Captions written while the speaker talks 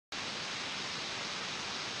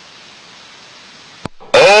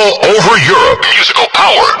Europe. Musical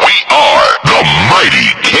power. We are the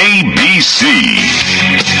Mighty KBC.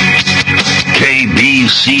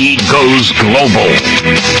 KBC goes global.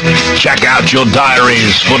 Check out your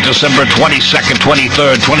diaries for December 22nd,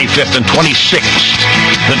 23rd, 25th, and 26th.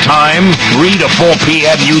 The time, 3 to 4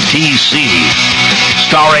 p.m. UTC.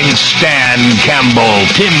 Starring Stan Campbell,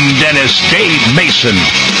 Tim Dennis, Dave Mason,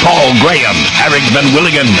 Paul Graham, Eric Van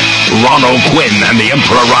Willigen, Ron O'Quinn, and the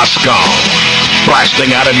Emperor Roscoe.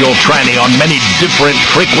 Blasting out of your tranny on many different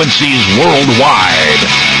frequencies worldwide.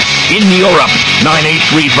 In Europe,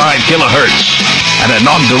 9835 kHz, and a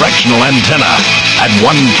non-directional antenna at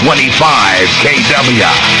 125 kW.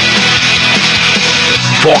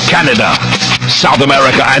 For Canada, South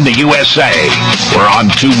America, and the USA, we're on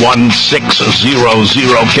 21600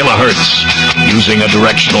 kHz, using a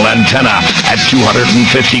directional antenna at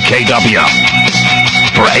 250 kW.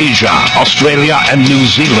 For Asia, Australia, and New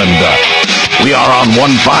Zealand, we are on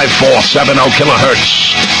 15470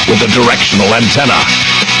 kHz with a directional antenna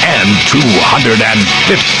and 250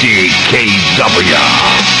 kW.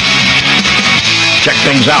 Check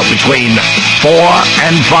things out between 4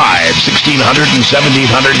 and 5, 1600 and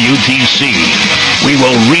 1700 UTC. We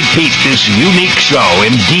will repeat this unique show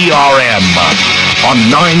in DRM on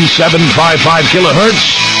 9755 kHz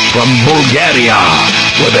from Bulgaria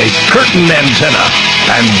with a curtain antenna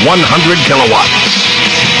and 100 kilowatts.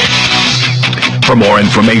 For more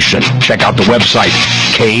information, check out the website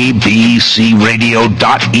kbcradio.eu.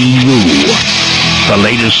 The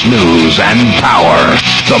latest news and power.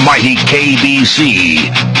 The Mighty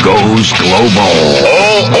KBC goes global.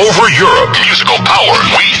 All over Europe. Musical power.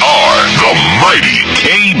 We are the Mighty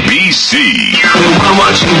KBC. We want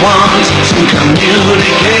what you want to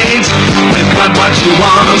communicate. We've got what you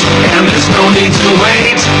want, and there's no need to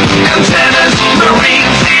wait. Antennas,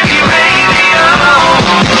 marine, TV, radio.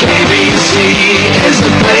 KBC is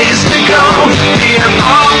the place to go.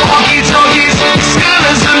 DMR, walkie-talkies,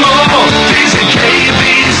 scanners and more. Visit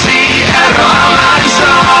KBC at our online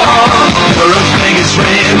store. Europe's biggest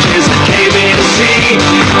range is at KBC.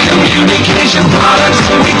 Communication products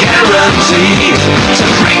we guarantee to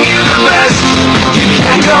bring you the best. You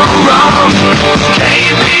can't go wrong.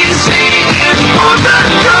 KBC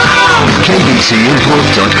Import.com.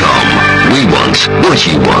 KBCimport.com. We want what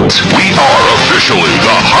you want. We are officially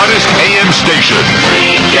the hottest AM station.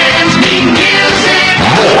 Weekends mean music.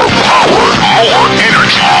 More power, more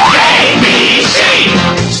energy. KBC.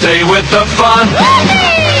 Stay with the fun.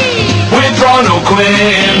 With Ron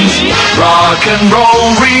O'Quinn's Rock and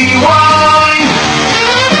Roll Rewind.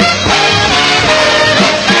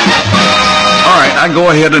 All right, I go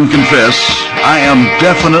ahead and confess, I am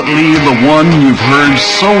definitely the one you've heard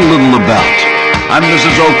so little about. I'm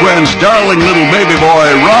Mrs. O'Quinn's darling little baby boy,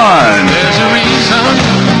 Ron. There's a reason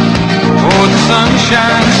for the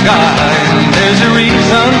sunshine sky. There's a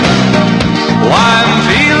reason why I'm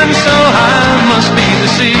feeling so high. Must be the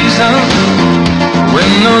season when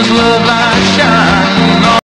those love lights shine.